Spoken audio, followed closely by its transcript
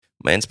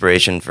My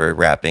inspiration for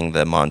rapping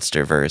the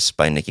Monster verse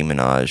by Nicki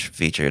Minaj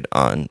featured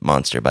on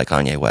Monster by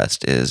Kanye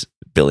West is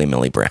Billy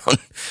Millie Brown.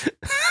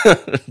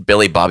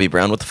 Billy Bobby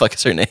Brown, what the fuck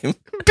is her name?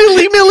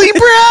 Billy Millie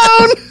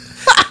Brown!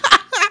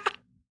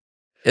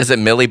 Is it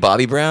Millie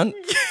Bobby Brown?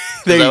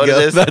 There you go.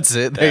 It That's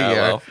it. There you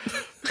go.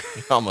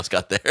 well, almost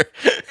got there.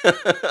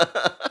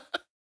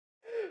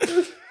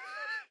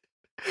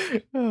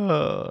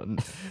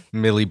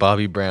 Millie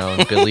Bobby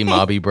Brown, Billy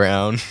Mobby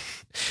Brown.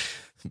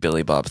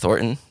 Billy Bob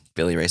Thornton,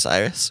 Billy Ray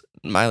Cyrus,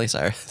 Miley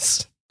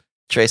Cyrus,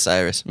 Trey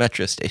Cyrus,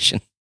 Metro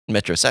Station,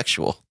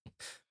 Metrosexual.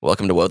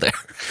 Welcome to Whoa There.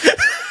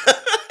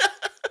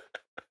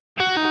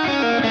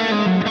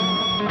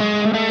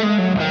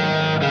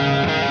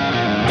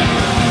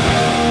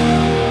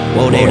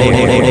 Whoa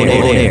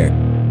There.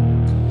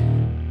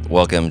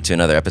 Welcome to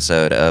another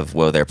episode of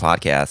Whoa There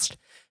Podcast.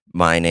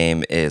 My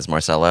name is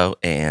Marcelo,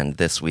 and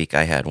this week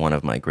I had one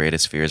of my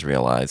greatest fears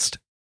realized.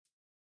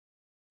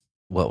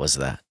 What was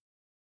that?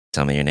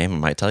 Tell me your name, I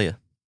might tell you.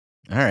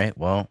 All right.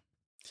 Well,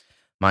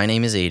 my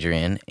name is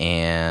Adrian,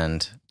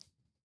 and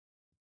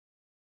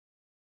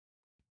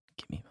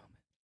give me a moment.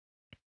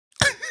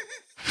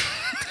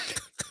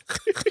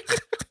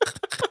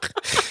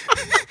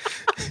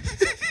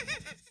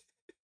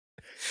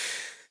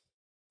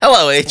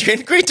 Hello,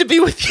 Adrian. Great to be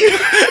with you.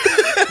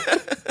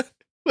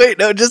 Wait,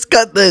 no, just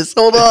cut this.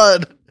 Hold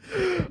on.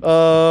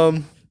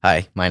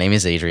 Hi, my name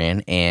is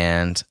Adrian,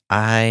 and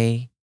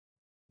I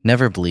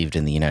never believed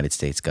in the United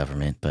States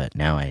government, but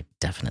now I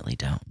definitely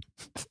don't.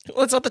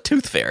 Well, it's not the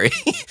Tooth Fairy.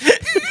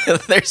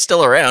 They're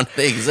still around.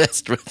 They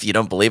exist if you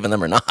don't believe in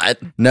them or not.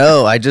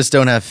 No, I just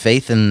don't have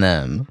faith in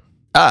them.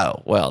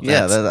 Oh, well,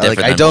 that's different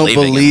I than don't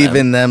believing believe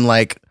in them.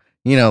 Like,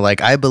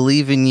 I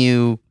believe in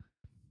you,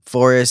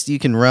 Forrest, you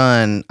can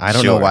run. I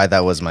don't know why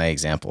that was my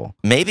example.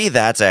 Maybe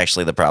that's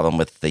actually the problem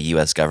with the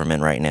U.S.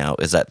 government right now,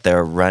 is that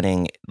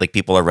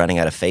people are running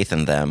out of faith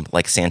in them,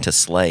 like Santa's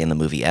sleigh in the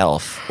movie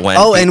Elf. When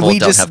and we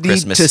don't just have need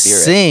Christmas to spirit.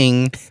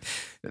 sing.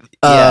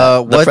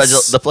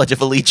 The Pledge of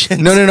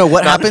Allegiance. No.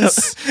 What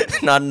happens?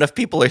 Not enough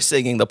people are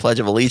singing the Pledge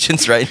of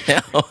Allegiance right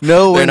now.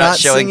 No, they're we're not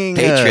showing singing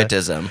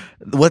patriotism.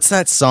 What's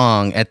that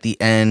song at the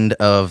end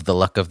of The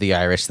Luck of the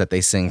Irish that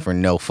they sing for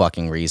no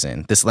fucking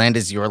reason? This land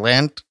is your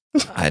land?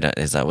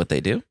 Is that what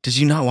they do? Did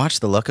you not watch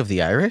The Luck of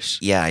the Irish?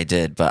 Yeah, I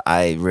did, but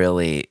I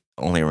really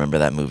only remember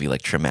that movie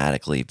like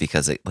traumatically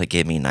because it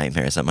gave me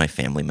nightmares that my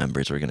family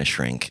members were going to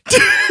shrink.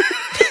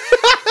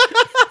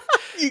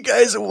 You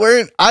guys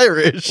weren't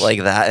Irish.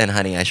 Like that and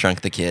Honey, I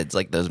Shrunk the Kids.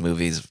 Like those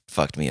movies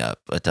fucked me up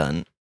a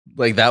ton.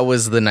 Like that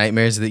was the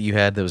nightmares that you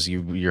had? That was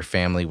your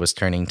family was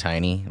turning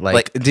tiny?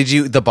 Like did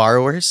you, The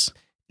Borrowers?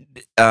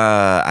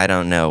 I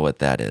don't know what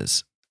that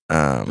is.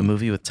 The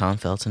movie with Tom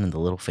Felton and the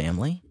little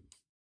family?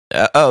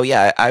 Oh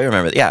yeah, I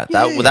remember. Yeah,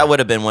 that would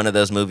have been one of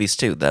those movies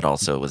too. That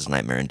also was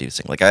nightmare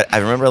inducing. Like I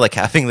remember like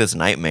having this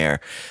nightmare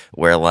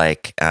where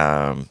like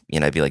I'd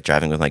be like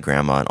driving with my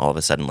grandma and all of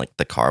a sudden like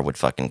the car would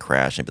fucking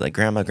crash and I'd be like,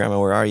 Grandma,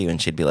 where are you?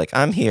 And she'd be like,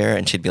 I'm here,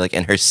 and she'd be like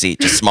in her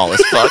seat, just small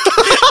as fuck.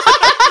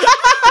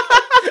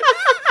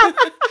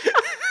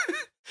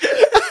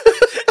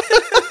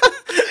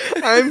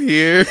 I'm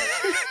here.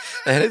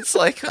 And it's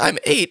like, I'm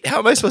 8. How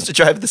am I supposed to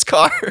drive this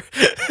car?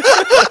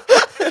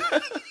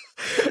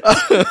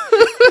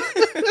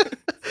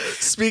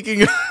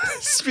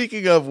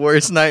 Speaking of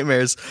worst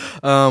nightmares,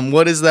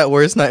 what is that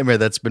worst nightmare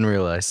that's been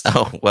realized?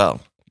 Oh, well.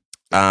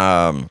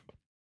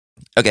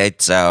 Okay,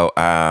 so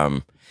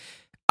I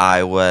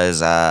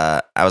was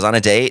on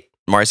a date,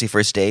 Marcy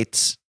first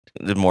dates,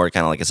 more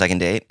kind of like a second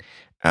date.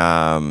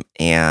 And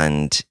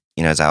I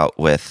was out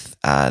with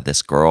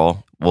this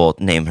girl. We'll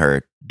name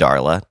her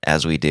Darla,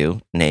 as we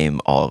do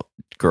name all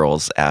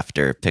girls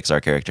after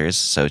Pixar characters.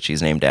 So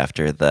she's named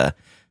after the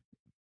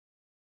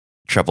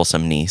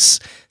troublesome niece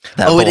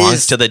that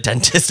belongs to the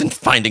dentist in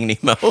Finding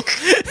Nemo.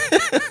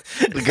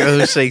 The girl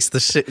who shakes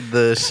the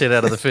shit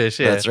out of the fish.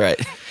 Yeah, that's right.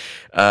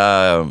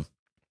 And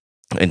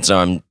so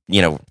I'm,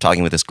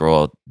 talking with this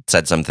girl,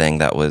 said something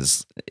that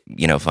was,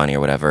 funny or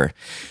whatever.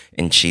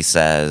 And she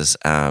says,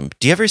 do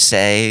you ever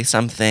say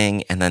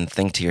something and then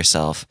think to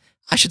yourself,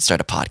 I should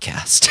start a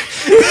podcast?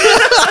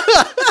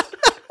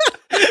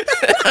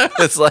 I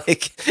was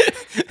like,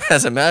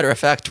 as a matter of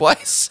fact,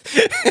 twice.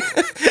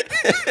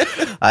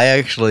 I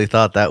actually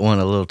thought that one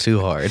a little too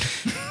hard.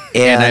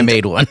 And I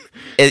made one.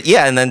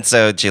 And then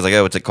so she's like,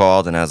 oh, what's it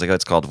called? And I was like, oh,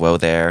 it's called Whoa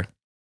There.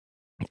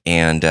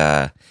 And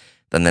then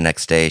the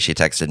next day she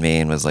texted me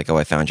and was like, oh,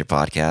 I found your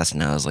podcast.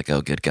 And I was like,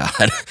 oh, good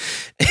God.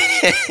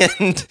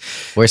 And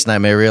worst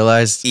nightmare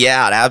realized?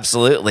 Yeah,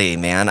 absolutely,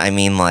 man. I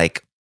mean,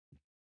 like,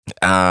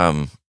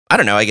 I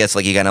don't know. I guess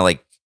like you gotta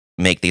like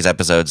make these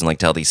episodes and like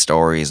tell these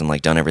stories and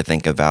like don't ever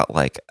think about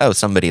like, oh,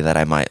 somebody that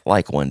I might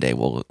like one day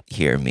will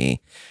hear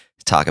me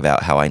talk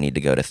about how I need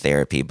to go to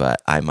therapy,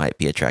 but I might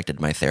be attracted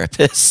to my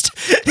therapist.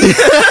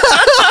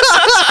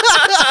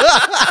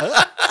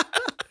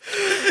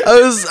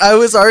 I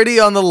was already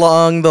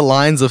along the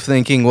lines of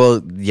thinking,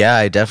 well, yeah,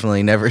 I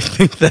definitely never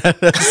think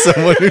that as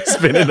someone who's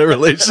been in a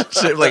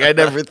relationship. Like, I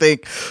never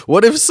think,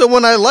 what if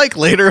someone I like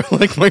later,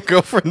 like my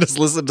girlfriend has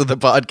listened to the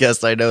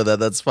podcast? I know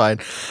that's fine.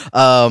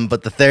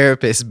 But the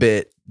therapist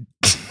bit,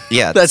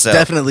 Yeah, that's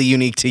definitely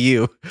unique to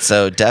you.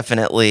 So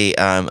definitely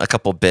a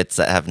couple bits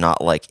that have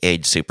not like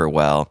aged super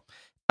well.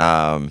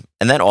 And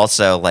then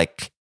also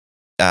like,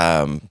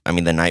 I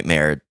mean, the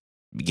nightmare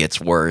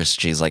gets worse.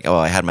 She's like, oh,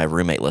 I had my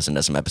roommate listen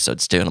to some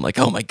episodes too. And I'm like,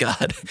 oh my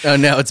God. Oh,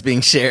 now it's being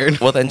shared.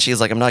 Well, then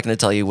she's like, I'm not going to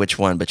tell you which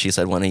one, but she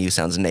said one of you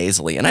sounds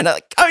nasally. And I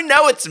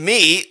know it's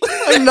me.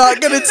 I'm not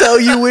going to tell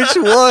you which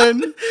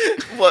one.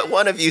 What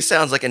one of you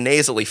sounds like a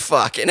nasally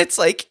fuck. And it's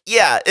like,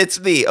 yeah, it's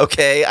me.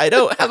 Okay. I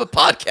don't have a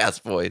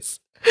podcast voice.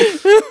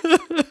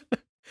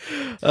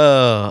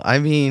 Oh, I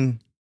mean,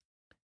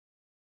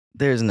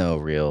 there's no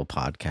real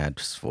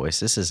podcast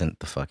voice. This isn't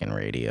the fucking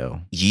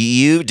radio.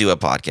 You do a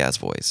podcast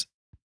voice.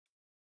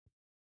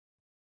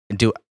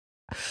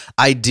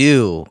 I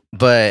do,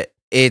 but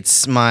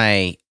it's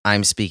my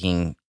I'm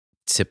speaking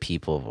to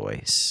people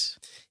voice.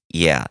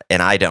 Yeah,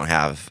 and I don't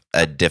have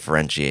a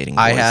differentiating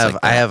voice. I have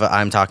like that. a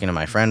I'm talking to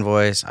my friend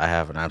voice. I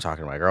have an I'm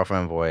talking to my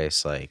girlfriend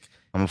voice. Like,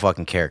 I'm a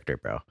fucking character,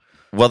 bro.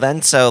 Well,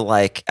 then, so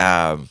like,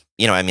 I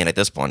mean, at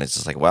this point, it's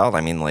just like, well,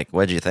 I mean, like,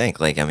 what'd you think?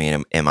 Like, I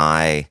mean,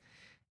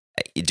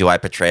 do I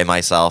portray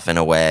myself in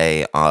a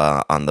way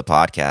on the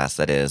podcast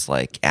that is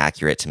like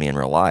accurate to me in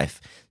real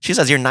life? She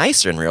says you're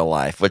nicer in real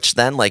life, which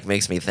then like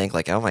makes me think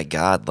like, oh my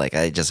God, like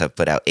I just have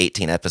put out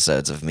 18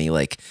 episodes of me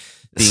like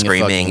Being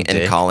screaming and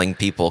dick. calling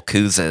people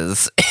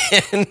koozes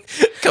and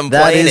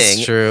complaining. That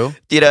is true.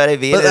 Do you know what I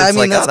mean? But, It's I mean,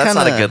 like, that's that's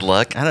not a kinda- good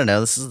look. I don't know.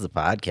 This is the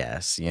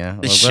podcast, you know?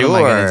 Like, Sure. What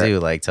am I going to do?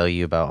 Like, tell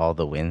you about all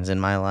the wins in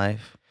my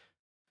life?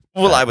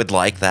 Well, I would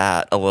like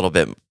that a little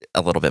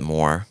bit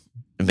more.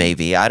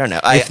 Maybe. I don't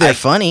know. If they're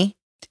funny.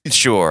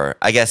 Sure.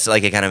 I guess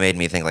like it kind of made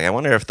me think like I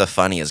wonder if the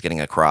funny is getting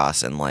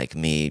across and like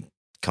me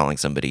calling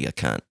somebody a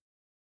cunt.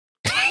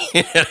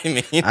 You know what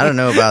I mean? I don't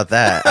know about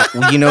that.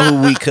 You know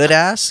who we could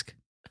ask?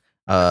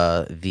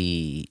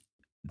 The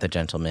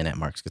gentleman at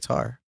Mark's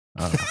Guitar.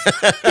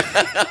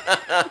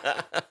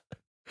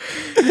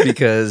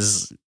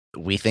 Because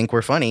we think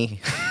we're funny.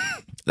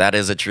 That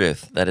is a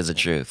truth. That is a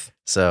truth.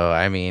 So,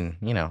 I mean,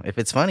 you know, if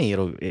it's funny,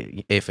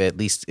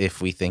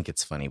 if we think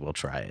it's funny, we'll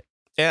try it.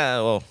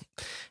 Yeah, well,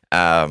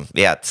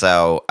 yeah,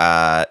 so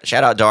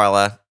shout out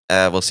Darla.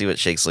 We'll see what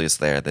shakes loose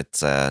there.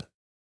 That's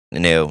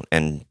new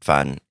and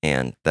fun,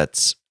 and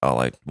that's all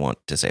I want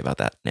to say about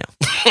that now.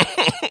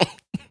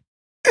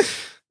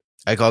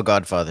 I call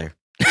Godfather.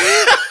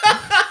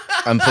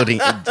 I'm putting,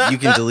 you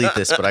can delete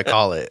this, but I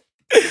call it.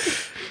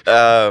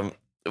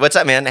 What's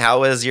up, man? How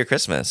was your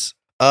Christmas?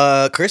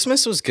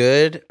 Christmas was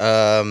good.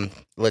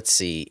 Let's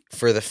see.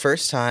 For the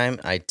first time,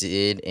 I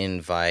did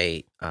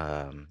invite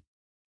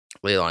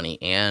Leilani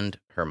and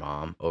her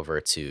mom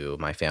over to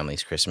my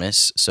family's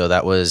Christmas, so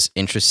that was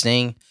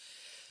interesting.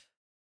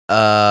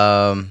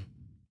 Everyone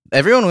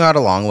got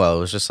along well.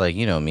 It was just like,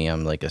 you know me,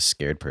 I'm like a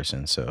scared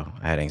person, so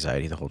I had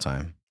anxiety the whole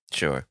time.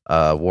 Sure.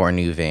 Wore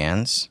new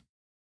Vans.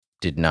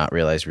 Did not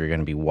realize we were going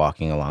to be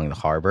walking along the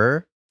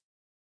harbor.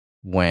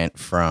 Went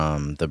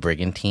from the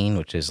Brigantine,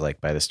 which is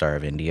like by the Star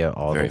of India,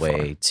 all Very the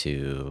way far.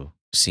 to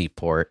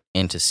Seaport,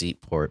 into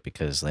Seaport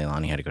because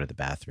Leilani had to go to the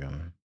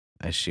bathroom,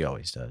 as she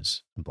always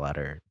does.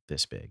 Bladder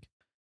this big.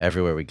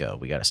 Everywhere we go,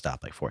 we got to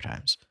stop like 4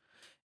 times.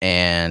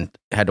 And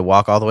had to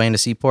walk all the way into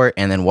Seaport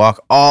and then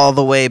walk all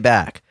the way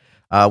back,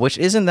 which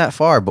isn't that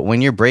far. But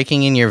when you're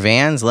breaking in your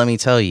Vans, let me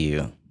tell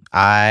you,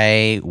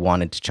 I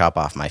wanted to chop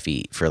off my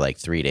feet for like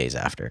 3 days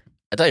after.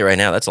 I tell you right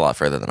now, that's a lot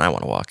further than I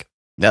want to walk.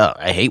 No,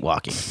 I hate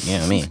walking. You know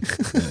what I mean?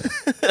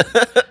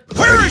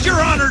 Where is your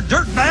honor,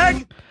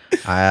 dirtbag?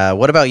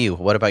 What about you?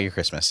 What about your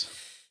Christmas?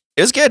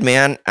 It was good,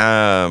 man.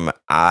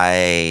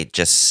 I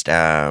just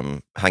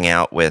hung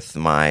out with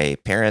my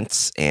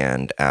parents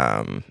and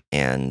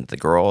the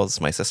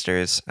girls, my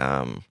sisters.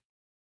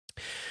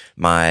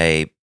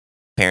 My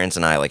parents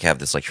and I like have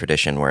this like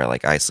tradition where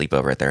like I sleep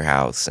over at their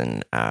house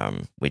and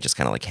we just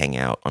kind of like hang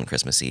out on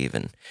Christmas Eve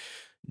and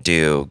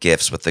do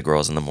gifts with the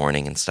girls in the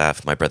morning and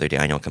stuff. My brother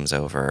Daniel comes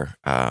over.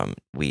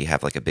 We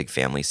have like a big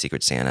family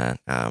Secret Santa.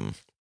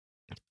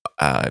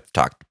 I've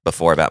talked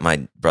before about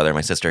my brother and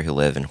my sister who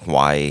live in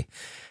Hawaii.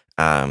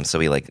 So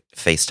we like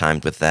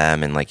FaceTimed with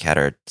them and like had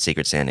our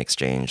Secret Santa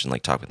exchange and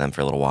like talked with them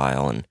for a little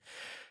while.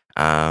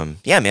 And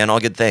yeah, man, all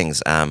good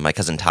things. My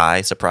cousin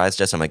Ty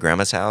surprised us at my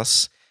grandma's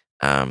house.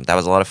 That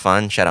was a lot of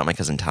fun. Shout out my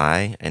cousin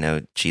Ty. I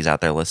know she's out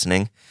there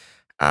listening.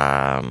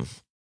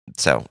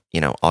 So, you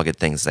know, all good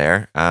things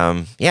there.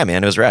 Yeah,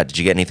 man, it was rad. Did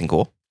you get anything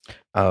cool?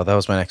 Oh, that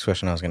was my next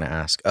question I was going to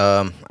ask.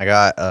 I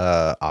got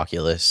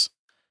Oculus.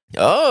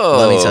 Oh,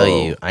 Let me tell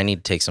you, I need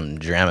to take some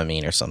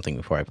Dramamine or something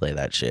before I play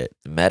that shit.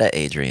 Meta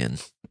Adrian.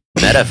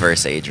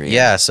 Metaverse Adrian.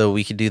 Yeah, so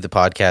we could do the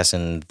podcast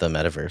in the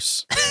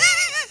metaverse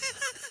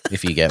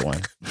if you get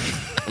one.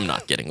 I'm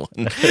not getting one.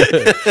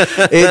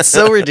 It's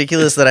so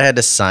ridiculous that I had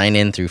to sign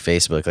in through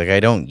Facebook. Like, I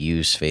don't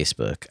use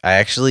Facebook.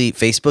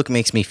 Facebook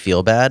makes me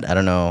feel bad. I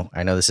don't know.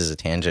 I know this is a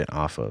tangent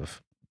off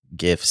of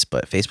GIFs,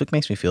 but Facebook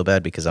makes me feel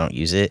bad because I don't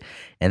use it.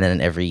 And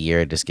then every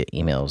year I just get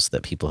emails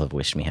that people have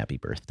wished me happy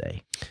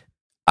birthday.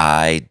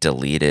 I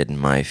deleted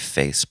my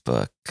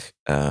Facebook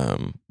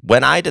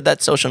when I did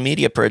that social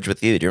media purge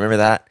with you. Do you remember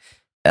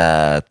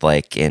that?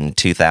 Like in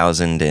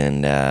 2000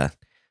 and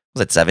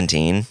was it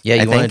 17? Yeah,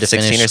 you I wanted think, to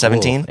 16 finish or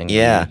 17. And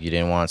Yeah, you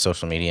didn't want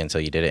social media until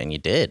you did it, and you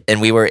did.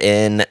 and we were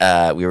in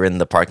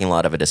the parking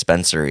lot of a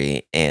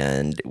dispensary,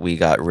 and we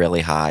got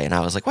really high, and I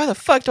was like, why the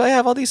fuck do I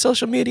have all these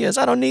social medias?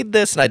 I don't need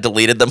this. And I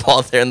deleted them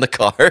all there in the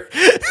car.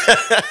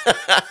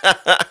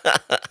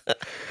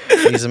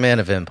 He's a man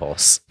of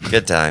impulse.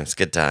 Good times.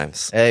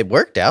 It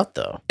worked out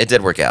though. It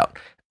did work out.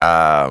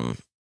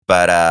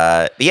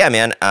 But yeah,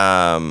 man,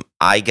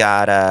 I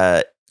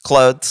got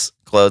clothes,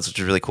 which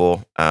is really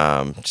cool.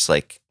 Just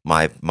like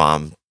my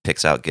mom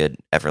picks out good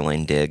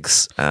Everlane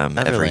digs every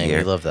Everlane, year.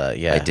 we love that.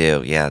 Yeah, I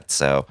do, yeah.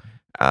 So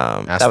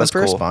Ask that them was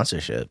for a cool.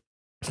 sponsorship.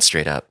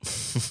 Straight up.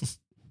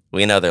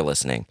 We know they're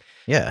listening.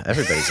 Yeah,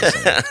 everybody's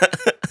listening.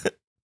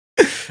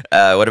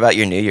 What about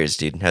your New Year's,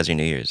 dude? How's your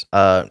New Year's?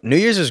 New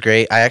Year's was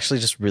great. I actually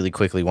just really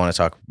quickly want to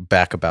talk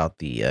back about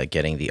the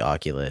getting the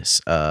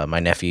Oculus. My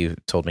nephew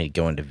told me to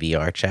go into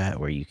VR chat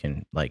where you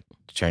can like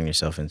turn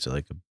yourself into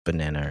like a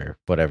banana or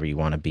whatever you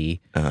want to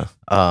be.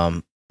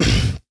 Uh-huh.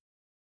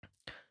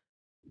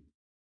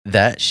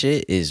 That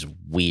shit is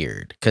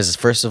weird because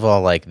first of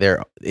all, like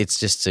it's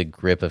just a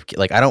grip of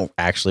like I don't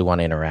actually want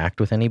to interact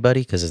with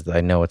anybody because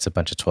I know it's a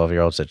bunch of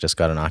 12-year-olds that just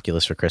got an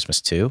Oculus for Christmas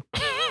too.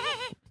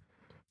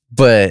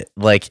 But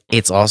like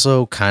it's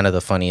also kind of the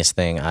funniest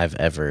thing I've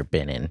ever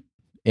been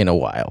in a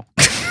while.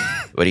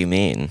 What do you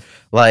mean?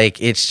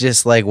 Like it's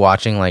just like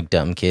watching like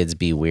dumb kids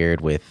be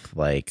weird with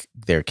like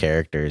their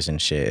characters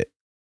and shit.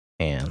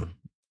 And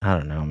I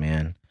don't know,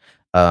 man.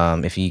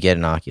 If you get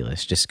an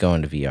Oculus, just go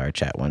into VR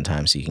chat one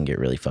time so you can get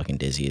really fucking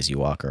dizzy as you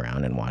walk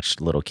around and watch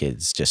little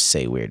kids just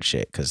say weird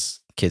shit because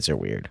kids are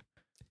weird.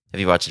 Have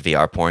you watched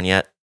VR porn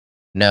yet?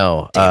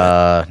 No,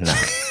 Damn no.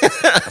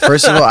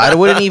 First of all, I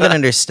wouldn't even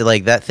understand.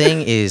 Like that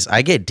thing is,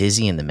 I get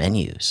dizzy in the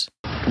menus.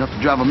 Enough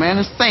to drive a man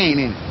insane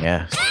in it.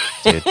 Yeah,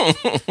 dude.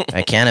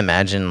 I can't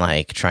imagine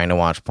like trying to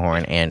watch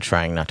porn and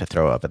trying not to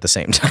throw up at the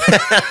same time.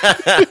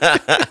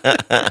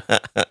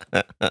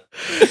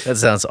 That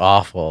sounds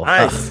awful.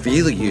 I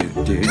feel you,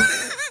 dude.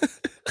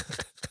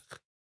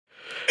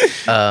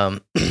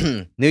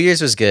 New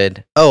Year's was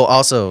good. Oh,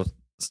 also,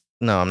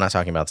 no, I'm not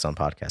talking about this on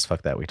podcast.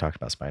 Fuck that. We talked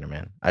about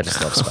Spider-Man. I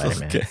just love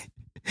Spider-Man. Okay.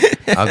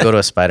 I'll go to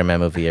a Spider-Man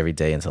movie every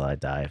day until I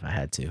die if I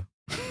had to.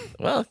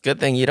 Well,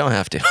 good thing you don't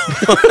have to.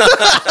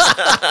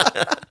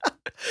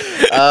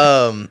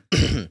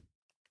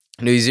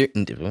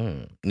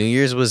 New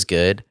Year's was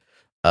good.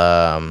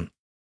 Hung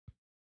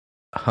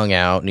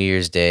out New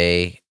Year's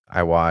Day.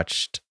 I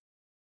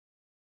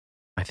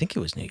think it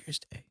was New Year's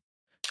Day.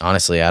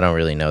 Honestly, I don't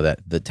really know that.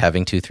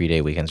 Having 2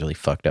 3-day weekends really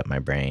fucked up my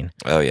brain.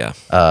 Oh yeah.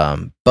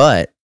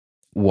 But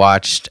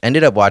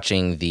ended up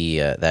watching the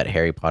that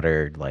Harry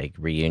Potter like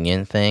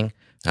reunion thing.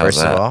 How was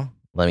First that? of all,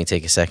 let me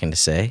take a second to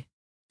say,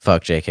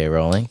 fuck J.K.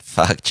 Rowling.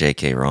 Fuck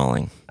J.K.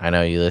 Rowling. I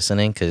know you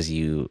listening because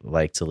you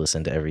like to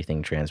listen to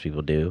everything trans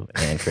people do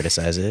and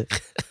criticize it.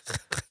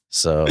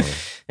 So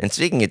And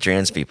speaking of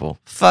trans people,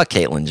 fuck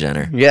Caitlyn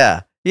Jenner.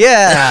 yeah.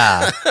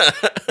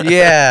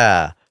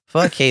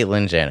 Fuck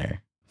Caitlyn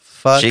Jenner.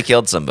 Fuck. She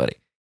killed somebody.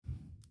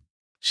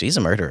 She's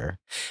a murderer.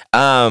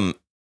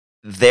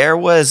 There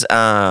was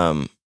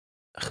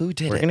who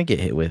did We're it? gonna get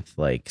hit with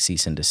like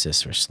cease and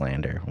desist for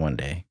slander one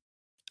day.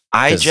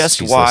 I 'cause just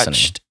she's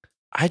watched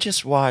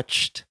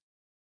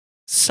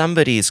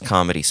somebody's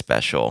comedy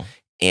special,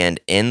 and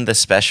in the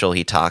special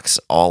he talks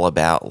all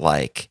about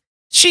like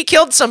she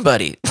killed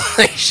somebody.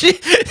 Like she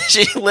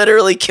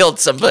literally killed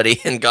somebody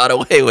and got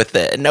away with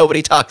it, and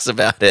nobody talks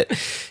about it.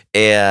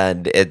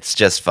 And it's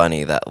just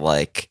funny that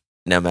like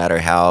no matter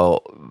how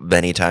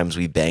many times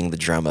we bang the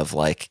drum of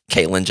like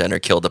Caitlyn Jenner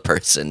killed a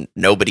person,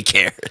 nobody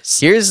cares.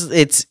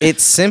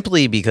 It's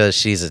simply because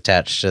she's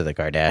attached to the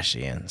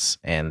Kardashians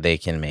and they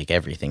can make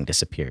everything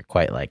disappear,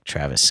 quite like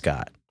Travis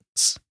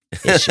Scott's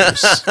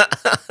issues.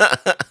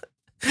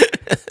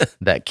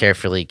 That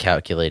carefully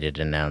calculated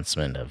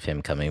announcement of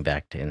him coming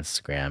back to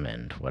Instagram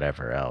and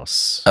whatever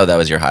else. Oh, that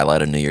was your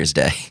highlight of New Year's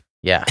Day.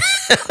 Yeah,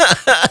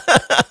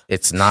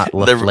 it's not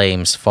La The-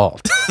 Flame's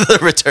fault. The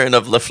return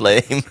of La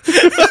Flame.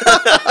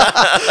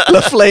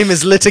 La Flame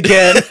is lit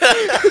again.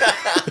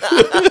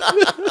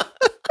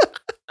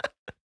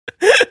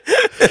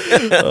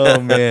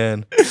 Oh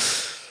man.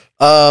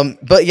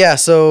 But yeah,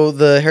 so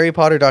the Harry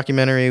Potter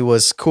documentary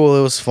was cool.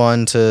 It was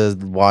fun to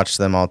watch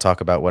them all talk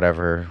about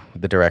whatever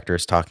the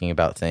director's talking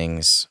about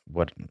things.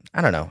 What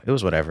I don't know. It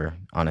was whatever,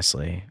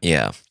 honestly.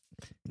 Yeah.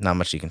 Not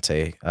much you can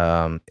say.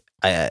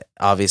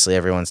 Obviously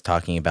everyone's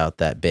talking about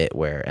that bit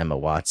where Emma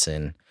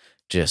Watson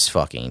just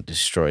fucking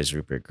destroys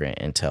Rupert Grint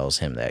and tells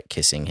him that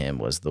kissing him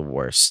was the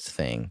worst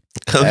thing.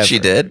 Oh, she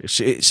ever.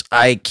 did?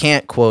 I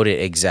can't quote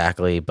it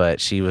exactly, but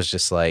she was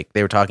just like,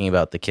 they were talking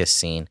about the kiss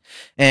scene.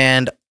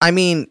 And I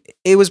mean,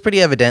 it was pretty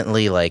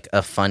evidently like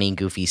a funny,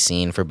 goofy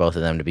scene for both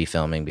of them to be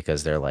filming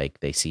because they're like,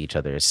 they see each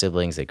other as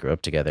siblings, they grew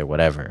up together,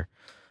 whatever.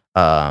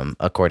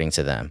 according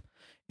to them.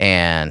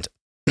 And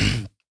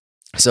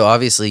so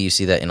obviously you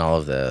see that in all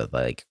of the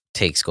like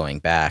takes going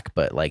back,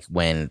 but like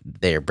when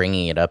they're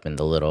bringing it up in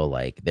the little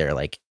like they're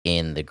like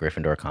in the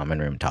Gryffindor common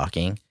room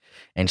talking,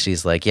 and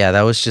she's like, yeah,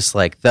 that was just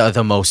like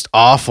the most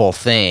awful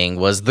thing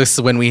was this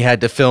when we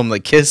had to film the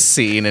kiss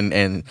scene,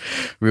 and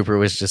Rupert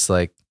was just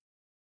like,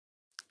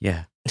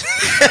 yeah.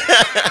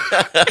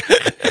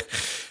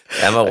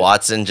 Emma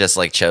Watson just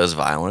like chose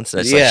violence,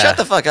 and it's like, shut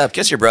the fuck up,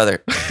 kiss your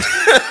brother.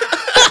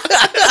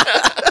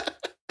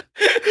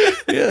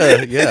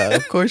 Yeah,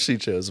 of course she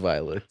chose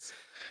violence.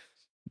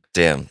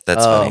 Damn,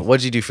 that's funny.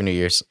 What'd you do for New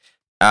Year's?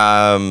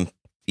 Yeah,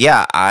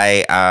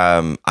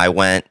 I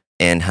went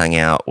and hung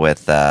out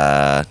with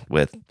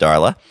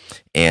Darla,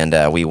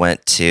 and we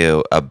went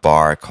to a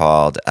bar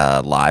called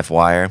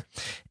Livewire,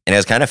 and it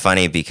was kind of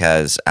funny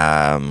because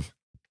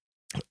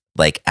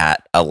like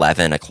at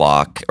 11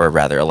 o'clock, or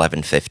rather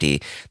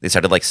 11:50, they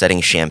started like setting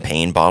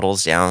champagne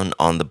bottles down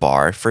on the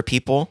bar for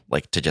people,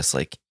 like to just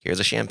like, here's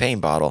a champagne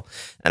bottle,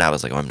 and I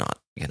was like, oh, I'm not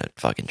gonna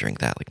fucking drink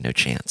that, like no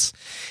chance.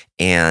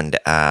 And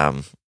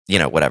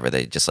whatever,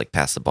 they just like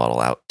pass the bottle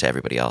out to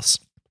everybody else.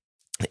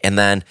 And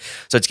then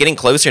so it's getting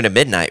closer to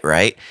midnight,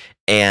 right?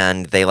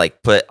 And they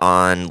like put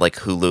on like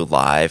Hulu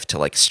Live to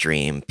like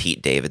stream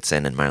Pete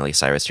Davidson and Miley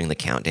Cyrus doing the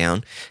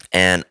countdown,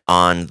 and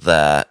on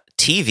the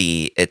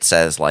TV it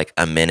says like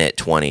a minute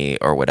 20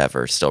 or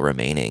whatever still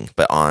remaining,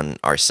 but on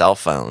our cell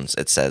phones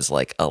it says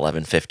like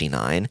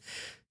 11:59.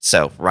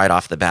 So right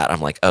off the bat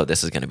I'm like, oh,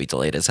 this is going to be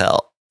delayed as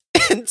hell.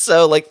 And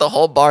so like the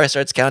whole bar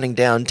starts counting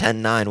down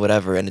 10, 9,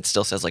 whatever, and it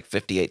still says like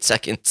 58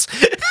 seconds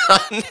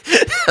on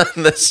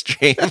the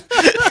stream.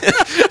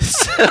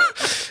 So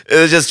it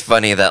was just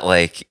funny that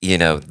like,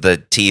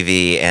 the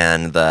TV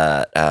and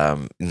the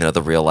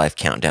the real life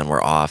countdown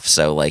were off.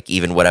 So like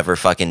even whatever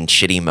fucking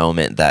shitty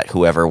moment that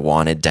whoever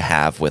wanted to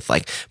have with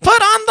like,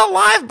 put on the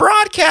live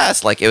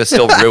broadcast, like it was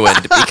still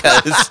ruined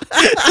because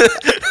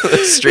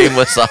the stream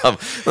was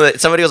off.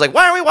 Somebody was like,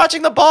 why are we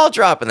watching the ball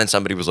drop? And then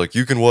somebody was like,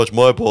 you can watch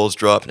my balls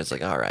drop. And it's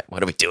like, all right,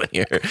 what are we doing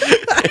here?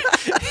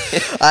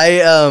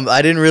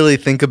 I didn't really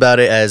think about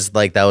it as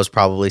like that was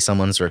probably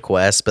someone's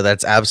request, but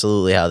that's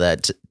absolutely how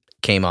that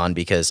came on,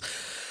 because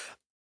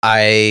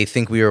I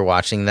think we were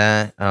watching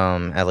that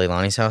at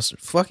Leilani's house.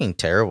 Fucking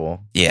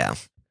terrible. Yeah.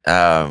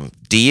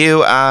 Do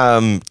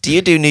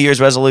you do New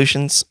Year's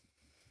resolutions?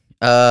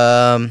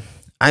 I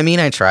mean,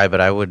 I try,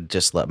 but I would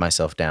just let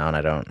myself down.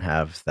 I don't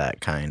have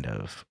that kind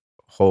of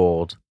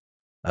hold.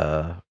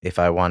 If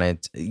I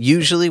wanted,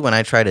 usually when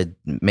I try to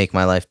make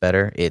my life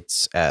better,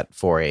 it's at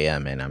 4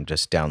 a.m. and I'm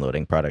just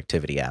downloading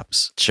productivity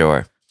apps.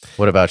 Sure.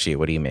 What about you?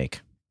 What do you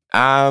make?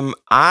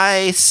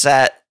 I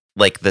set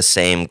like the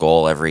same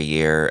goal every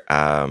year,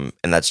 and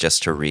that's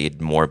just to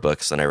read more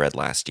books than I read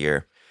last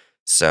year.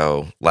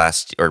 So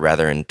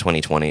in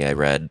 2020, I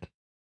read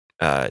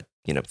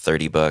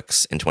 30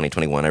 books. In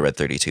 2021, I read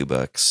 32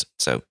 books.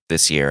 So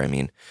this year, I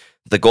mean,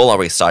 the goal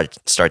always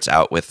starts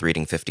out with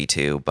reading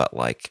 52, but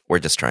like we're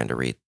just trying to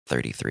read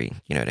 33.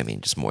 You know what I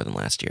mean? Just more than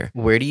last year.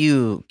 Where do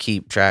you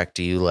keep track?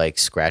 Do you like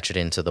scratch it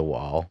into the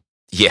wall?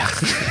 Yeah.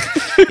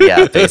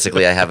 Yeah,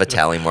 basically I have a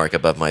tally mark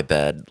above my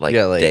bed, like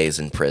days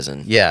in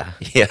prison. Yeah.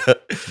 Yeah.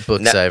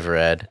 Books I've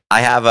read.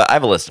 I have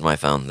a list on my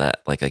phone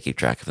that like I keep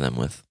track of them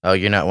with. Oh,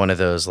 you're not one of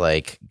those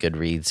like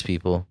Goodreads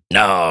people?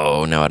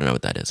 No, I don't know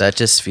what that is. That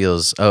just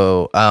feels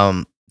to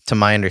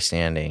my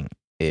understanding,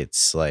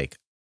 it's like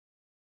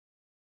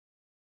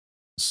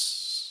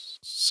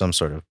some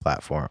sort of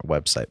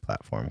website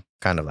platform,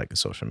 kind of like a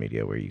social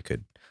media where you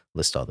could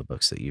list all the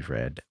books that you've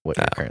read, what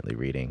you're currently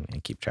reading,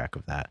 and keep track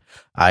of that.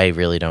 I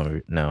really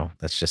don't know.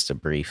 That's just a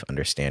brief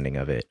understanding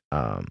of it.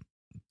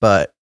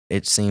 But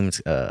it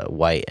seems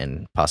white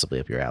and possibly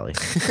up your alley.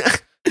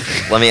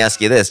 Let me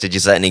ask you this. Did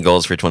you set any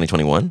goals for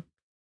 2021?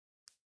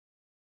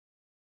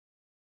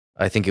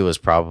 I think it was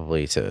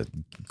probably to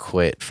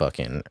quit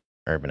fucking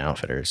Urban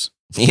Outfitters.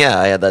 Yeah,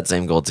 I had that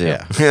same goal too.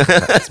 Yeah.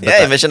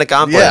 Hey, mission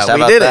accomplished. Yeah, How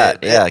we about did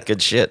that? it. Yeah,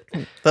 good shit.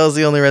 That was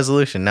the only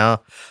resolution.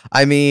 Now,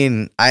 I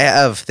mean, I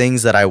have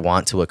things that I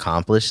want to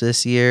accomplish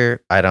this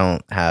year. I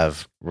don't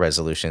have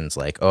resolutions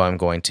like, oh, I'm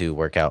going to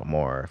work out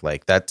more.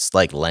 Like, that's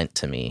like Lent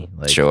to me.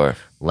 Like, Sure.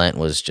 Lent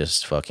was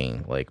just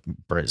fucking like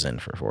prison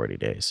for 40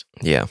 days.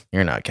 Yeah.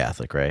 You're not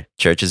Catholic, right?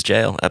 Church is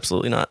jail.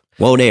 Absolutely not.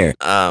 Whoa there.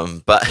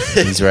 But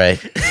He's right.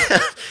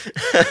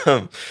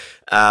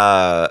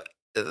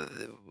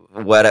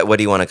 What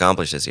do you want to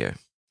accomplish this year?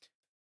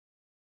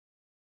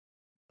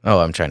 Oh,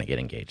 I'm trying to get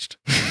engaged.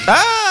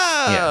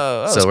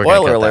 Oh, So we're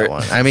gonna cut alert. that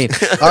one. I mean,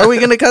 are we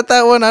gonna cut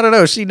that one? I don't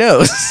know. She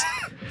knows.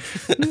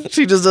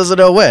 She just doesn't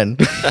know when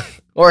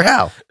or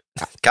how.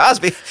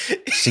 Cosby.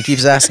 She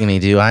keeps asking me,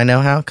 "Do I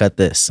know how? Cut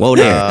this." Whoa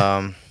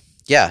there.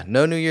 Yeah,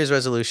 no New Year's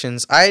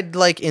resolutions. I'd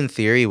like, in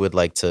theory, would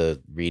like to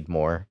read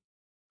more.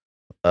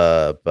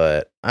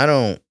 But I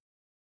don't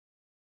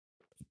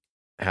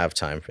have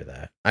time for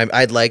that.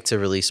 I'd like to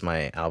release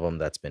my album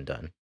that's been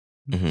done.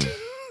 Mhm.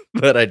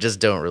 But I just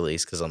don't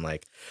release because I'm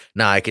like,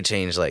 nah, I could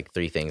change like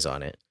 3 things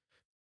on it.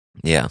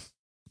 Yeah.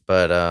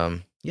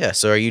 But yeah,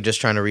 so are you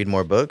just trying to read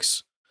more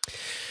books?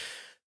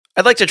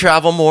 I'd like to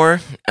travel more.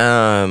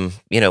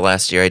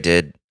 Last year I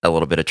did a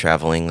little bit of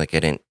traveling. Like I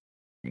didn't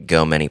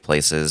go many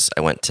places.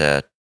 I went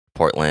to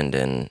Portland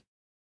and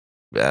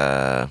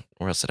where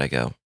else did I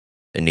go?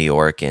 In New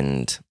York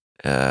and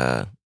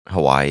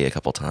Hawaii a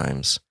couple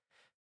times.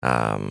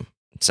 And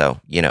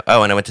I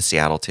went to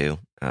Seattle too.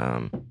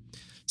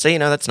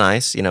 That's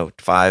nice.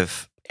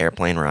 5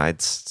 airplane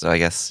rides. So I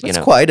guess That's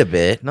quite a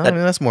bit. No, I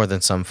mean, that's more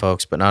than some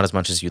folks, but not as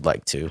much as you'd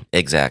like to.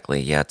 Exactly.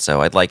 Yeah.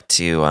 So I'd like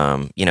to,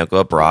 go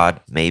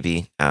abroad.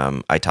 Maybe.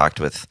 I talked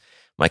with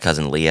my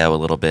cousin Leo a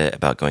little bit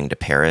about going to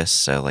Paris.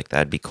 So like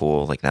that'd be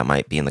cool. Like that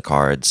might be in the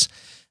cards.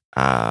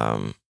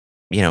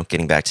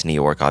 Getting back to New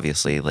York.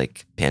 Obviously,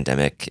 like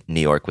pandemic, New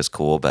York was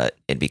cool, but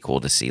it'd be cool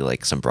to see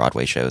like some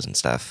Broadway shows and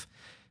stuff.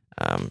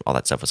 All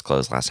that stuff was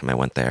closed last time I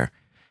went there.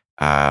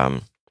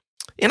 And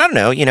I don't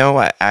know.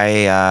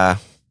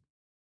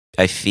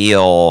 I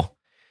feel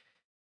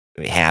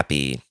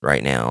happy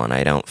right now, and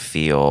I don't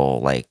feel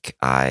like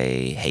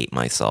I hate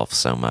myself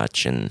so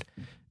much, and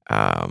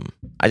I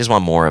just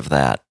want more of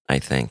that, I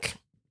think.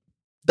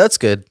 That's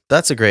good.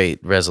 That's a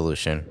great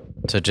resolution,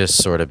 to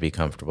just sort of be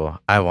comfortable.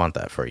 I want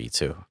that for you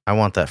too. I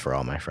want that for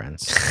all my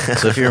friends.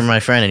 So if you're my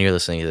friend and you're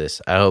listening to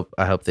this, I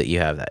hope that you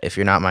have that. If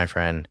you're not my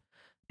friend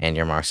and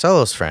you're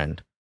Marcelo's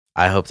friend,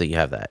 I hope that you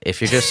have that.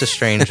 If you're just a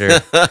stranger,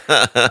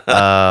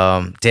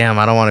 damn,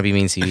 I don't want to be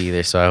mean to you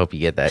either, so I hope you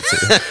get that too.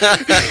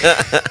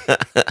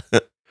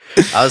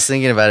 I was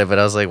thinking about it, but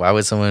I was like, why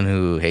would someone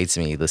who hates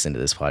me listen to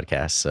this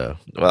podcast? So,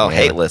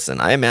 hate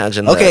listen. I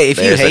imagine if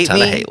you hate a ton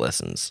me, of hate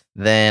listens.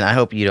 Then I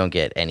hope you don't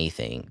get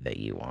anything that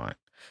you want.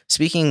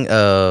 Speaking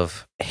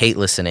of hate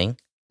listening,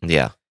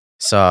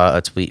 saw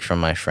a tweet from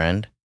my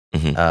friend,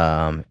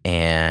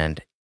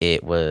 and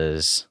it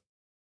was,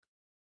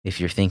 if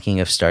you're thinking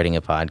of starting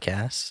a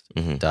podcast, ...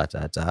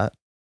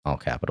 all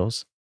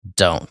capitals,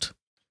 don't.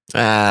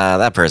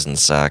 That person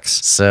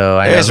sucks. So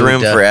there's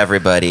room for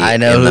everybody. I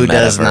know in the who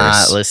does metaverse.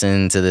 not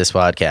listen to this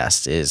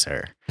podcast is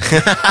her.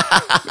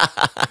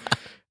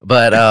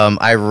 But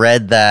I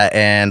read that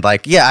and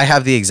I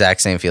have the exact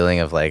same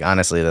feeling of like,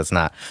 honestly, that's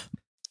not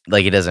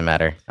like, it doesn't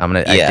matter.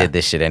 I did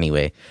this shit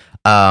anyway.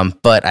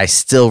 But I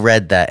still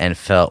read that and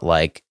felt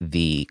like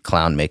the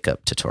clown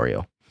makeup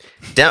tutorial.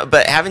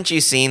 But haven't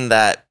you seen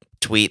that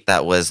tweet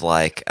that was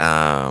like,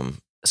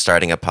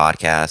 starting a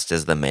podcast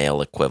is the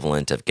male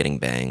equivalent of getting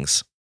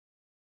bangs?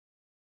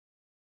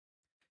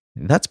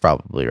 That's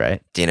probably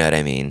right. Do you know what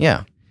I mean?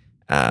 Yeah.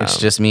 It's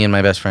just me and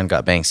my best friend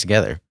got bangs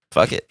together.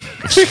 Fuck it.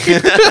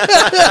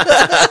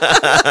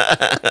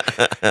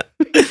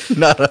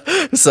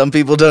 Some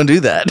people don't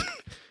do that.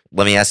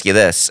 Let me ask you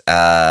this.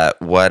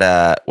 What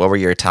were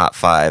your top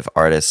 5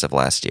 artists of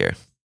last year?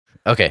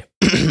 Okay.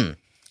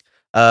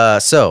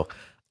 So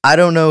I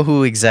don't know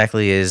who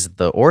exactly is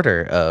the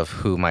order of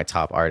who my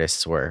top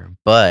artists were,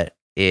 but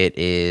it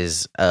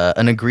is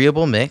an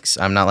agreeable mix.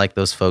 I'm not like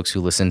those folks who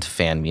listen to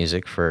fan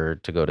music to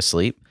go to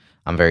sleep.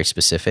 I'm very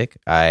specific.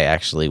 I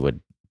actually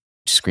would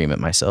scream at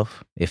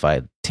myself if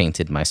I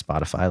tainted my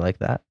Spotify like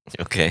that.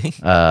 Okay.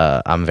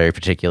 I'm very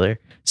particular.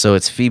 So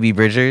it's Phoebe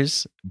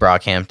Bridgers,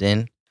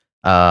 Brockhampton,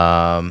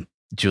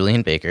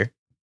 Julian Baker.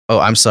 Oh,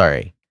 I'm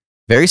sorry.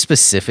 Very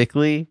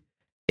specifically,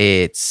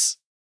 it's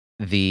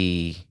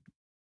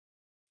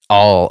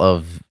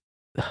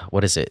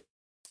what is it?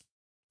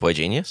 Boy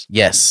Genius?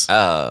 Yes.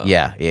 Oh.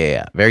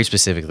 Yeah. Very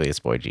specifically, it's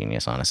Boy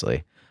Genius,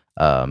 honestly.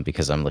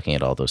 Because I'm looking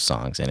at all those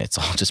songs and it's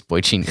all just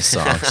Boy Genius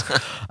songs.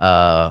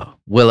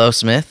 Willow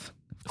Smith,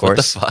 of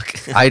course. What the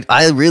fuck?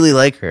 I really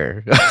like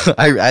her.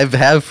 I've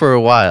had for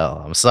a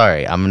while. I'm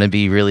sorry. I'm going to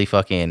be really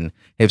fucking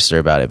hipster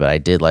about it, but I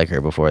did like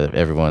her before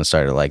everyone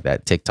started like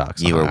that TikTok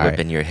song. You were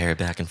whipping your hair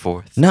back and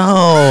forth.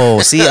 No.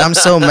 See, I'm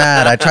so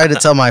mad. I tried to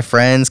tell my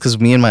friends because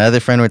me and my other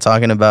friend were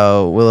talking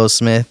about Willow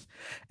Smith.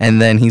 And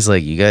then he's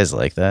like, you guys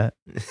like that?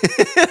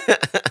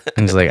 And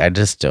he's like, I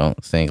just don't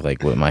think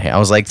like with my hair. I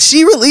was like,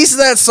 she released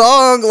that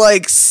song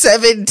like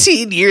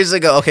 17 years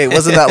ago. Okay, it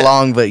wasn't that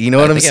long, but you know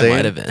what I'm saying? It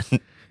might have been.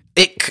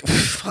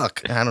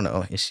 Fuck, I don't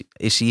know.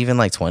 Is she even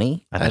like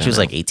 20? I thought she was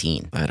like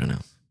 18. I don't know.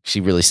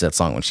 She released that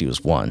song when she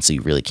was 1, so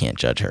you really can't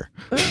judge her.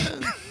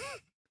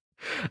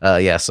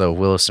 So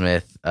Willow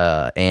Smith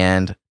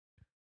and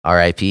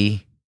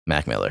R.I.P.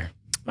 Mac Miller.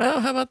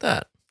 Well, how about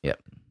that?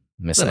 Yep.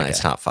 That's a nice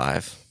top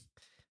 5.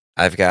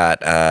 I've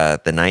got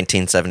the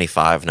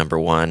 1975 number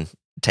 1,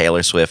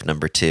 Taylor Swift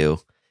number 2,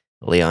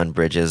 Leon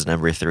Bridges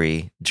number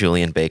 3,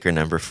 Julian Baker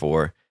number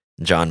 4,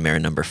 John Mayer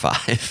number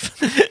 5.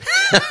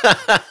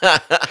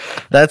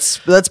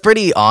 That's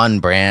pretty on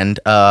brand.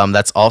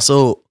 That's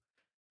also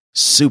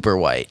super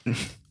white.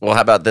 Well,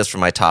 how about this for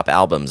my top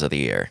albums of the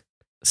year?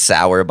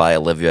 Sour by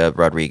Olivia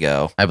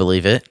Rodrigo. I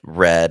believe it.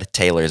 Red,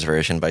 Taylor's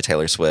version by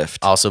Taylor Swift.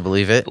 Also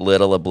believe it.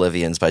 Little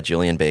Oblivions by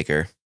Julian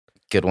Baker.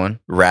 Good one.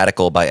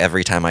 Radical by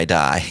Every Time I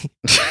Die.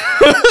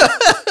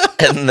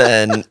 And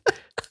then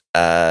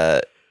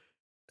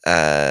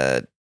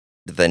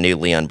the new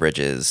Leon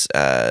Bridges,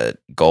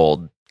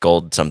 Gold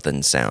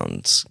something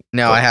sounds.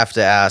 Now Gold. I have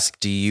to ask,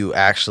 do you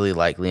actually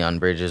like Leon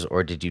Bridges,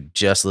 or did you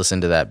just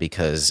listen to that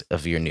because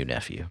of your new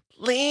nephew?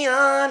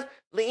 Leon,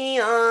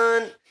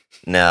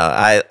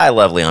 No, I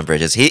love Leon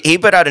Bridges. He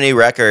put out a new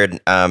record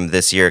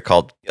this year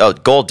called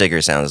Gold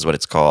Digger Sound is what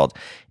it's called,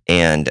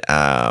 and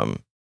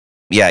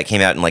yeah, it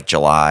came out in like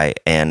July,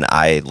 and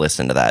I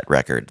listened to that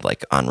record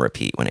like on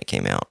repeat when it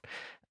came out.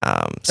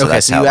 So okay,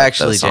 that's so how, you like,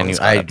 actually those songs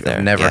genuinely, got up there.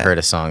 I've never Yeah. heard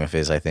a song of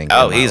his, I think.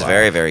 Oh, in my he's life.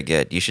 very, very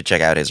good. You should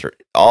check out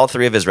all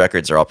 3 of his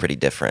records are all pretty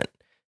different.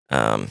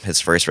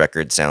 His first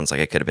record sounds like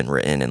it could have been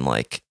written in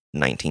like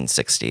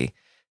 1960.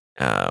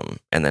 And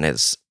then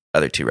his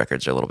other 2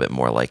 records are a little bit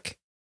more like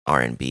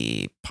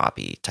R&B,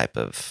 poppy type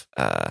of,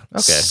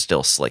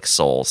 still like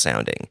soul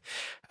sounding.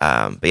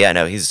 But yeah,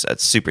 no, he's a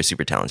super,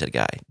 super talented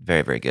guy.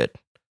 Very, very good.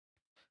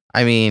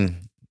 I mean,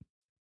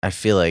 I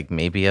feel like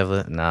maybe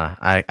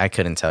I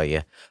couldn't tell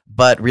you.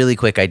 But really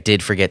quick, I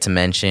did forget to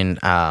mention,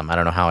 I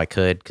don't know how I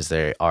could, because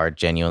they are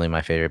genuinely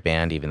my favorite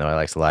band, even though I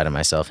like to lie to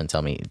myself and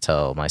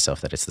tell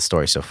myself that it's the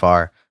story so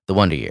far, The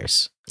Wonder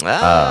Years. The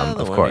Of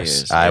Wonder course,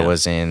 Years, I yeah.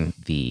 was in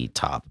the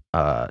top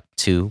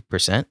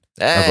 2% of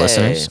Hey,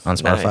 listeners on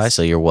Spotify, nice.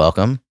 so you're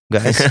welcome,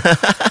 guys.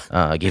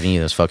 Giving you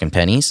those fucking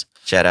pennies.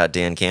 Shout out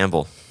Dan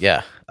Campbell.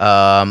 Yeah.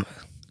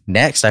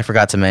 Next, I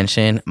forgot to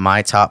mention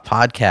my top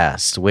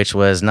podcast, which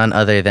was none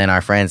other than our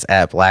friends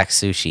at Black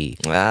Sushi.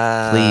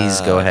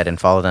 Please go ahead and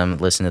follow them.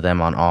 Listen to them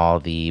on all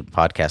the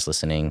podcast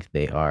listening.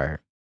 They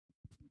are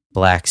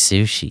Black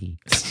Sushi.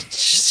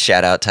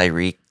 Shout out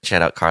Tyreek.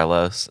 Shout out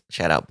Carlos.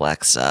 Shout out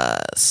Black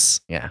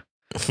Sus. Yeah.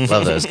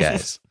 Love those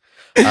guys.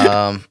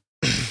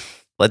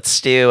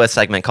 Let's do a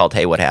segment called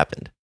Hey, What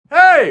Happened?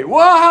 Hey,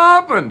 what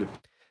happened?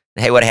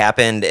 Hey, What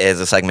Happened is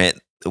a segment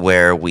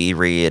where we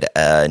read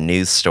a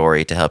news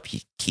story to help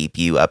keep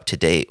you up to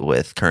date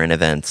with current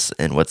events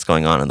and what's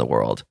going on in the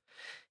world.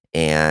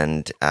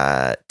 And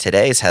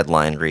today's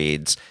headline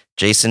reads,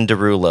 Jason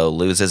Derulo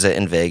loses it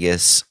in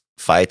Vegas,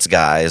 fights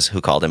guys who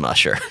called him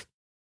Usher.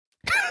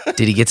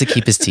 Did he get to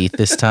keep his teeth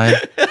this time?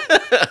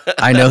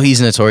 I know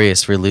he's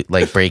notorious for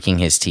breaking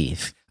his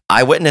teeth.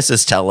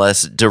 Eyewitnesses tell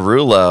us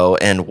Derulo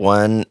and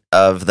one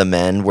of the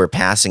men were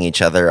passing each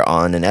other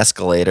on an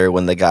escalator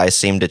when the guy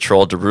seemed to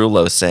troll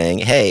Derulo, saying,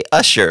 "Hey,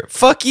 Usher,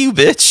 fuck you,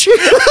 bitch."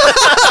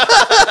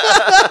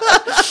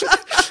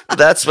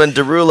 That's when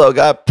Derulo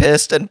got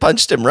pissed and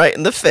punched him right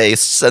in the face,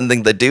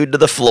 sending the dude to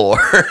the floor.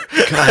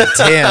 God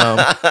damn.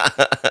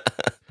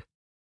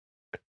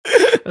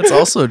 That's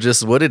also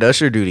just, what did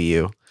Usher do to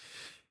you?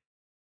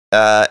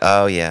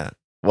 Oh, yeah.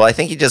 Well, I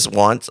think he just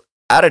wants...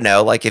 I don't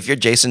know, like if you're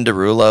Jason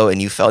Derulo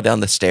and you fell down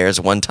the stairs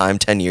one time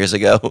 10 years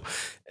ago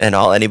and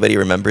all anybody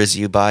remembers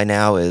you by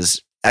now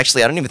is...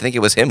 Actually, I don't even think it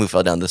was him who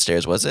fell down the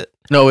stairs, was it?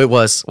 No, it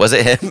was. Was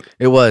it him?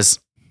 It was.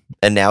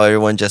 And now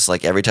everyone just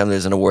like, every time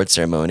there's an award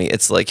ceremony,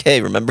 it's like,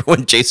 hey, remember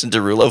when Jason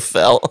Derulo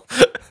fell?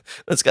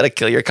 That's got to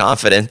kill your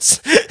confidence.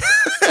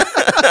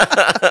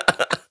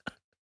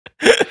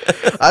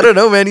 I don't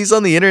know, man. He's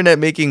on the internet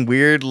making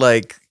weird,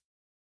 like,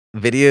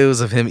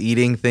 videos of him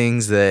eating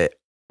things that,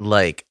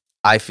 like,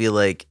 I feel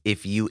like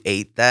if you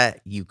ate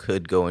that, you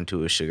could go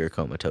into a sugar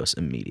comatose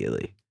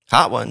immediately.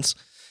 Hot ones.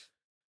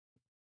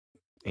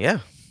 Yeah.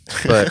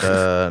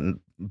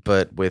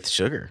 But with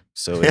sugar.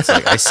 So it's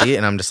like, I see it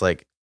and I'm just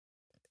like,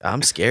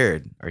 I'm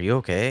scared. Are you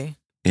okay?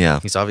 Yeah.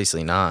 He's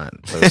obviously not.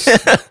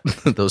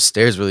 Those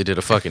stairs really did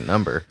a fucking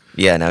number.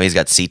 Yeah, now he's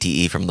got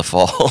CTE from the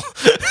fall.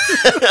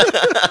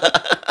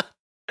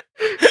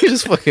 He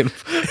just fucking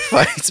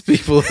fights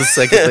people the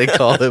second they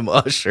call him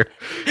Usher.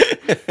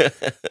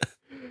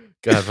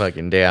 God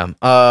fucking damn.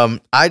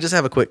 I just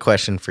have a quick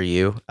question for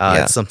you.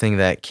 Yeah. It's something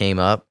that came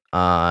up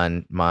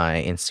on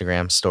my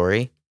Instagram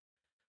story.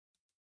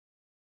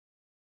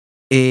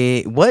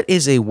 What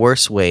is a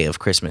worse way of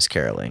Christmas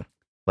caroling?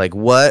 Like,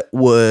 what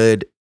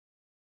would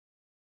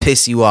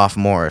piss you off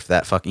more if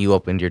that you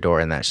opened your door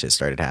and that shit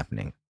started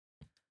happening?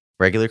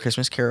 Regular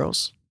Christmas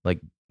carols?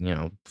 Like, you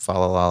know, fa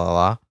la la la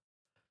la,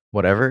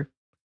 whatever.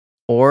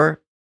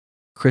 Or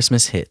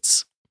Christmas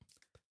hits?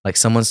 Like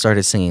someone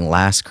started singing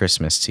Last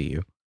Christmas to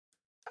you.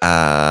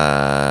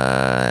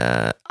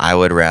 I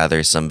would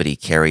rather somebody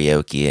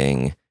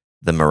karaokeing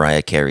the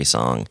Mariah Carey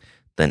song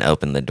than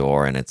open the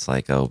door and it's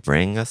like, oh,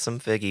 bring us some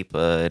figgy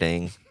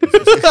pudding. You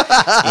know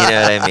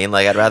what I mean?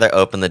 Like, I'd rather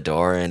open the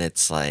door and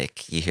it's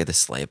like, you hear the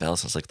sleigh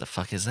bells. And it's like, the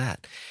fuck is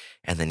that?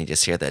 And then you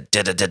just hear the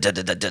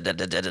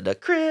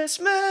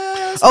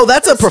Christmas. Oh,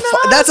 that's a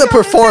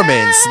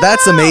performance.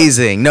 That's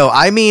amazing. No,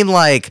 I mean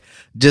like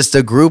just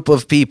a group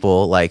of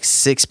people, like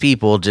 6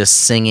 people just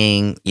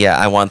singing. Yeah,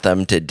 I want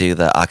them to do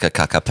the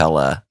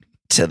acapella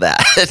to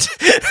that.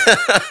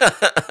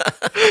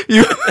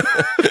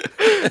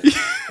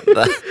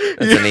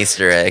 That's an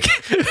Easter egg.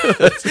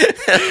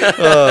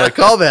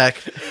 Callback.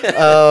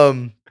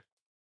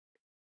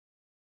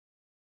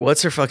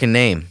 What's her fucking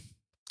name?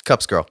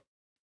 Cups girl.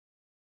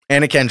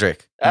 Anna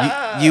Kendrick.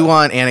 You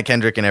want Anna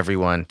Kendrick and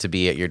everyone to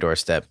be at your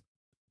doorstep.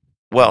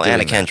 Well, doing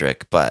Anna that.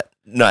 Kendrick, but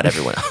not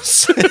everyone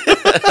else.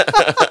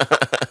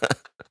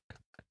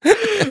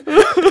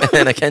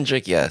 Anna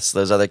Kendrick, yes.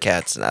 Those other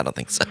cats, I don't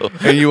think so.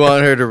 And you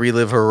want her to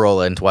relive her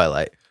role in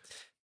Twilight.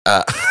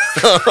 That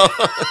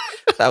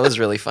was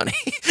really funny.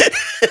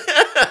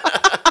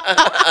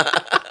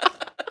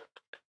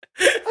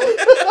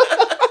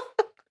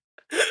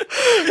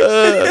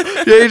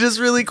 Yeah, just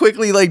really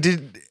quickly, like,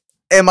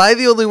 am I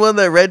the only one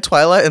that read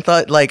Twilight and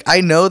thought, like,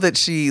 I know that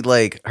she,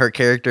 like, her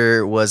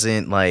character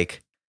wasn't,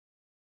 like,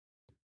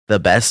 the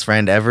best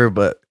friend ever,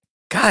 but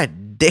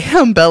god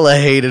damn, Bella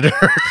hated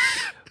her.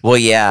 Well,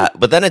 yeah,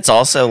 but then it's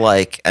also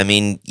like, I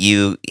mean,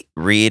 you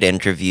read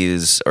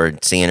interviews or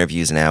see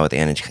interviews now with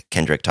Anna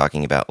Kendrick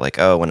talking about like,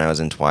 oh, when I was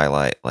in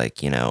Twilight,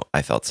 like, you know,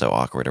 I felt so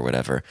awkward or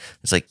whatever.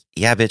 It's like,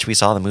 yeah, bitch, we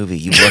saw the movie.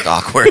 You look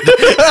awkward.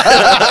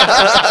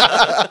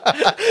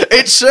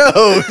 It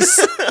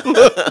shows.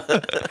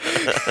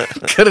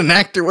 Couldn't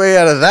act her way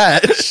out of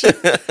that.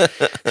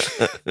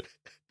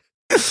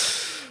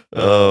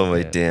 Oh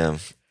my damn.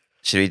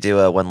 Should we do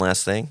one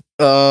last thing?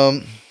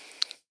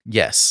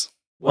 Yes.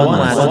 One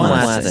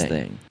last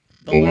thing.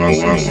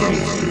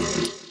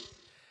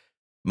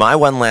 My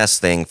one last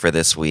thing for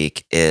this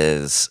week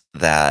is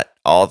that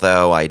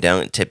although I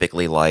don't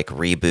typically like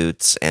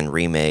reboots and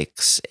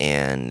remakes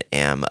and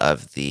am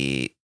of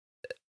the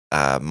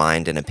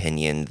mind and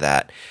opinion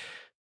that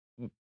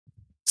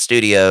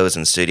studios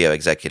and studio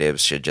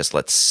executives should just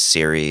let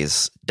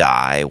series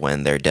die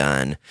when they're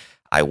done,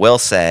 I will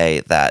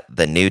say that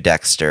the new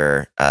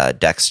Dexter, I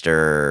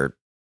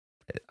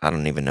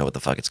don't even know what the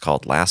fuck it's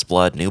called. Last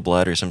Blood, New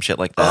Blood, or some shit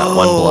like that. Oh,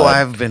 One Blood,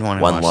 I've been wanting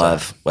to One watch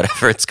Love, that.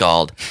 whatever it's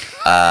called,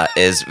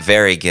 is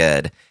very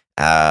good.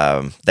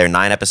 They're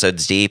 9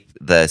 episodes deep.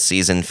 The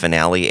season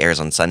finale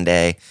airs on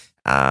Sunday.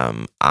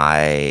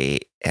 I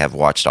have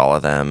watched all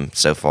of them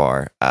so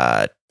far.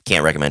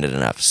 Can't recommend it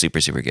enough.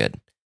 Super, super good.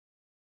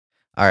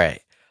 All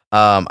right.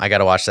 I got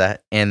to watch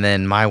that. And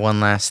then my one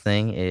last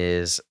thing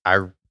is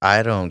I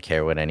don't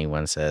care what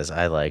anyone says.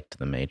 I liked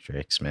The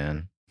Matrix,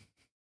 man.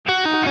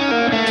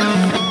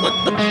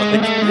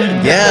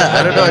 Yeah,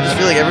 I don't know. I just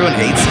feel like everyone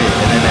hates it,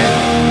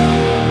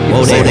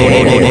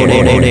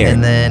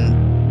 and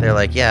then they're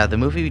like, "Yeah, the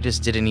movie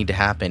just didn't need to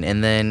happen,"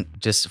 and then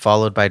just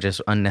followed by just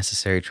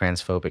unnecessary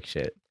transphobic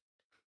shit.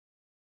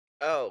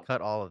 Oh,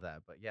 Cut all of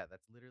that, but yeah,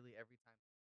 that's literally.